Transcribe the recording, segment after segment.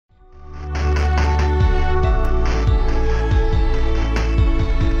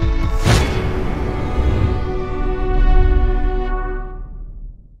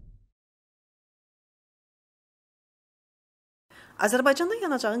Azərbaycanda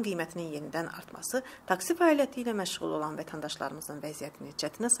yanacağın qiymətinin yenidən artması taksi fəaliyyəti ilə məşğul olan vətəndaşlarımızın vəziyyətini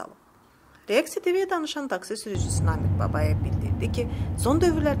çətinə salıb. ReaksiyaTV-yə danışan taksi sürücüsü Babayev bildirdi ki, son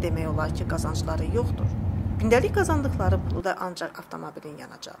dövrlər demək olar ki, qazançları yoxdur. Gündəlik qazandıqları pulu da ancaq avtomobilin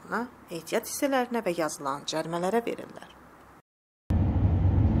yanacağına, ehtiyat hissələrinə və yazılan cərimələrə verirlər.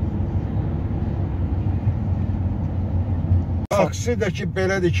 Taksi də ki,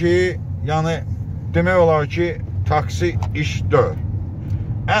 belədir ki, yəni demək olar ki, taksi iş deyil.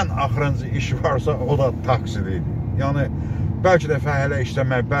 Ən axırıncı iş varsa, o da taksidir. Yəni, bəlkə də fəhələ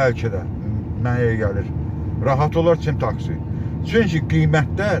işləmək, bəlkə də mənə gəlir. Rahat olar kim taksi. Çünki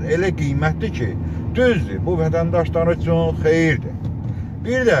qiymətlər elə qiymətdir ki, düzdür, bu vətəndaşlar üçün xeyirdir.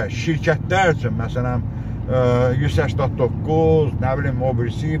 Bir də şirkətlər üçün, məsələn, 189, nə bilim, o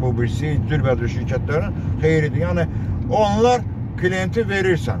birisi, bu birisi, cürbəcür şirkətlərin xeyiridir. Yəni, onlar klienti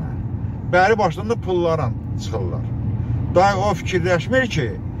verir sənə. Bəri başlarında pulların çıxırlar. Daha o fikirləşmir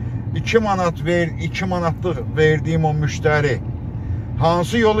ki, 2 manat ver, 2 manatlıq verdiyim o müştəri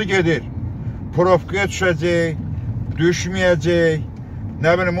hansı yolu gedir? Profkaya düşəcək, düşməyəcək,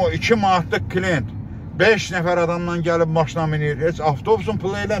 nə bilim, o 2 manatlıq klient 5 nəfər adamdan gəlib maşına minir, heç avtobusun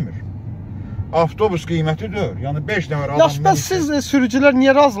pulu eləmir. Avtobus qiyməti deyir, yəni 5 nəfər adam minir. Bəs siz sürücülər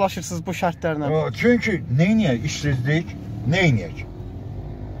niyə razılaşırsınız bu şərtlərlə? Çünki neyniyək? İşsizlik, neyniyək?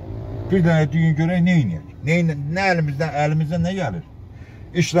 Bir dənə düyün görək, neyniyək? Nə əlimizdən nə gəlir?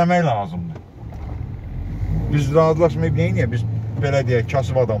 İşləmək lazımdır. Biz razılaşmayıb neyniyək? Biz belə deyək,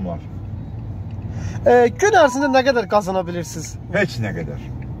 kasıb adamlar. Gün ərzində nə qədər qazana bilirsiniz? Heç nə qədər.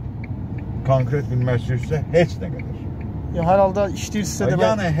 Konkret bilmək istəyirsə, heç nə qədər. Hər halda işləyirsə demək.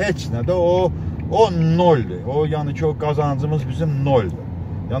 Yəni, heç nə də o noldur. O, yəni ki, o qazancımız bizim noldur.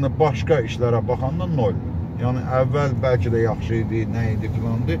 Yəni, başqa işlərə baxanda noldur. Yəni, əvvəl bəlkə də yaxşı idi, nə idi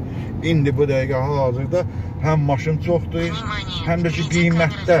filandır. İndi bu dəqiqə hal-hazırda həm maşın çoxdur, həm də ki,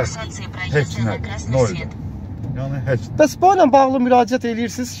 qiymətlər heç nədir, noldur. Yəni, heç nədir. Bəs bu ilə bağlı müraciət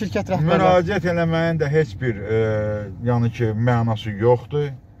edirsiniz şirkət rəhbərləri? Müraciət eləməyin də heç bir, yəni ki, mənası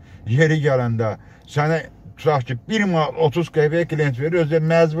yoxdur. Yeri gələndə sənə, tutaq ki, 1 manat 30 qəpiyə klient verir, özü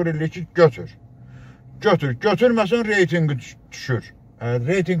məcbur edir ki, götür. Götürməsən reytingi düşür.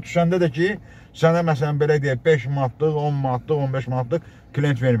 Reyting düşəndə də ki, sənə məsələn belə deyək 5 manatlıq, 10 manatlıq, 15 manatlıq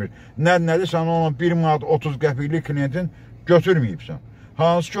klient vermir. Nədir? Sən onun 1 manat 30 qəpiklik klientin götürməyibsən.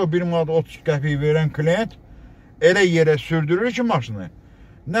 Hansı ki o 1 manat 30 qəpik verən klient elə yerə sürdürür ki maşını.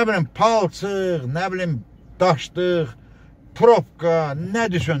 Nə bilim palçıq, nə bilim daşdıq, probka, nə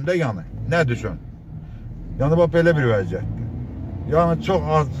düşün də yəni, nə düşün. Yəni bax belə bir vəziyyətdir. Yəni çox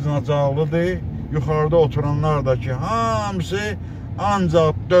acınacaqlıdır. Yuxarıda oturanlar da ki, hamısı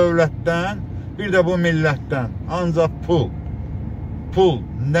ancaq dövlətdən, bir də bu millətdən, ancaq pul. Pul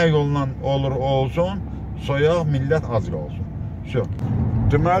nə yolla olur olsun, soyaq millət ac qalsın.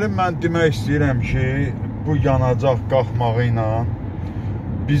 Deməli, mən demək istəyirəm ki, bu yanacaq qalxmağı ilə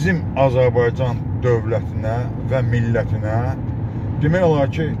bizim Azərbaycan dövlətinə və millətinə demək olar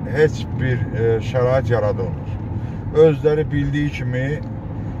ki, heç bir şərait yaradılmır. Özləri bildiyi kimi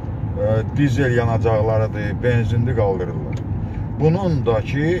dizel yanacaqlarıdır, benzinli qaldırırlar. Bunun da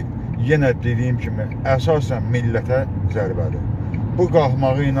ki, yenə dediyim kimi, əsasən millətə zərbədir. Bu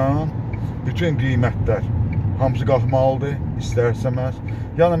qalxmağı ilə bütün qiymətlər hamısı qalxmalıdır, istər-istəməz.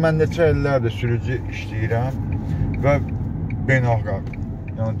 Yəni, mən neçə illərdir sürücü işləyirəm və beynəlxalq,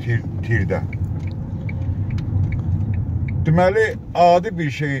 yəni tirdə. Deməli, adi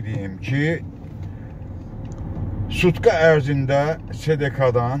bir şey deyim ki, sutka ərzində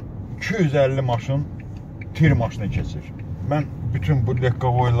SDK-dan 250 maşın tir maşını keçir. Mən bütün bu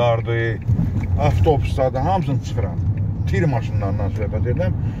lekqavoylardır, avtobuslardan hamısını çıxıram. Tir maşınlarından söhbət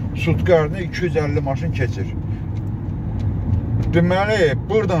edirəm. Sutka ərzində 250 maşın keçir. Deməli,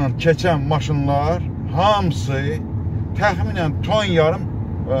 buradan keçən maşınlar hamısı təxminən ton yarım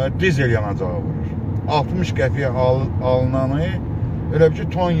dizel yanacağı vurur. 60 qəpiyə alınanı, elə bir ki,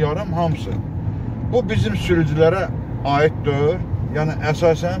 ton yarım hamısı. Bu bizim sürücülərə aiddir. Yəni,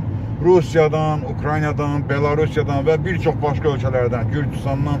 əsasən Rusiyadan, Ukraynadan, Belarusiyadan və bir çox başqa ölkələrdən,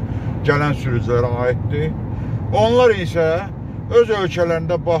 Gürcistandan gələn sürücülərə aiddir. Onlar isə öz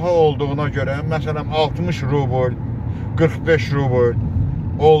ölkələrində baha olduğuna görə, məsələn, 60 rubl, 45 rubl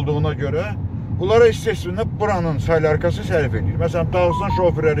olduğuna görə, bunlara istəsində buranın saylarkası sərf edir. Məsələn, Dağıstan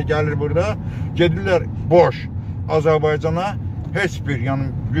şoförləri gəlir burada, gedirlər boş Azərbaycana, heç bir,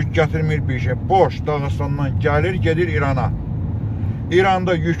 yəni yük gətirmir bir şey, boş Dağıstandan gəlir, gedir İrana.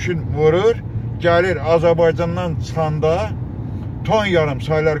 İranda yükün vurur, gəlir Azərbaycandan çıxanda ton yarım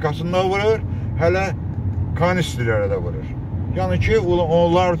saylarkasında vurur, hələ kanistrlərə də vurur. Yəni ki,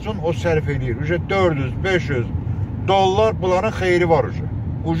 onlar üçün o sərf edir. 400, 500 dollar bunların xeyri var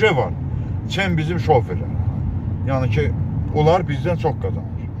uje var. Çən bizim şoferlər. Yəni ki, onlar bizdən çox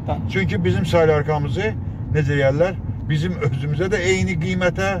qazanır. Çünki bizim saylarkamızı necə deyərlər, bizim özümüzə də eyni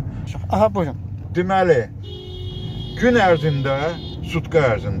qiymətə. Aha, buyurun. Deməli, gün ərzində, sutka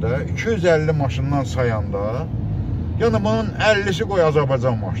ərzində 250 maşından sayanda, yəni bunun 50'si qoy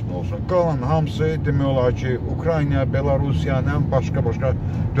Azərbaycan maşını olsun. Qalan hamısı demək olar ki, Ukrayna, Belarusiya, başqa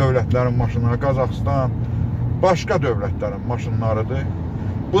dövlətlərin maşınları, Qazaxıstan, başqa dövlətlərin maşınlarıdır.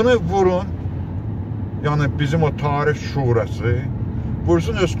 Bunu vurun, yəni bizim o tarif şurası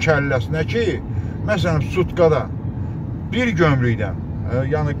vursun öz kəlləsinə ki, məsələn, sutkada bir gömrükdən,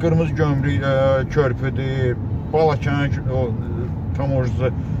 yəni qırmızı gömrük körpüdür, Balakən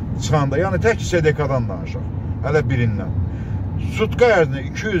tamorcusu çıxanda, yəni tək SDK-dan danışaq, hələ birindən. Sutka ərzində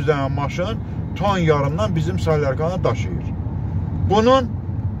 200 dənə maşın ton yarımdan bizim saylarkanı daşıyır. Bunun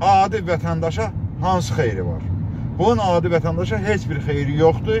adi vətəndaşa hansı xeyri var? Bunun adi vətəndaşa heç bir xeyri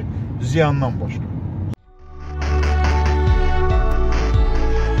yoxdur, ziyandan başqa.